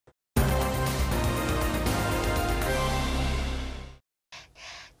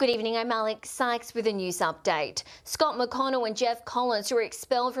Good evening, I'm Alex Sykes with a news update. Scott McConnell and Jeff Collins, who were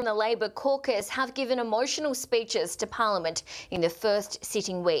expelled from the Labor caucus, have given emotional speeches to Parliament in the first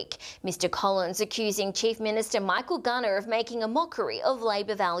sitting week. Mr Collins accusing Chief Minister Michael Gunner of making a mockery of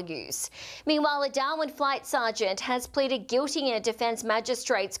Labor values. Meanwhile, a Darwin flight sergeant has pleaded guilty in a Defence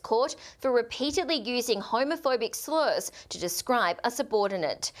Magistrates Court for repeatedly using homophobic slurs to describe a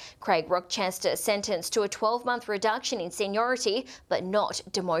subordinate. Craig Rochester sentenced to a 12-month reduction in seniority, but not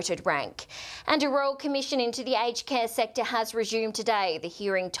demoted rank. And a royal commission into the aged care sector has resumed today. The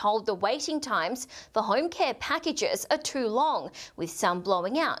hearing told the waiting times for home care packages are too long, with some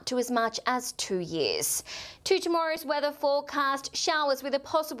blowing out to as much as 2 years. To tomorrow's weather forecast, showers with a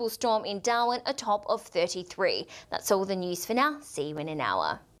possible storm in Darwin, a top of 33. That's all the news for now. See you in an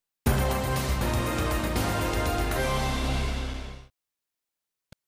hour.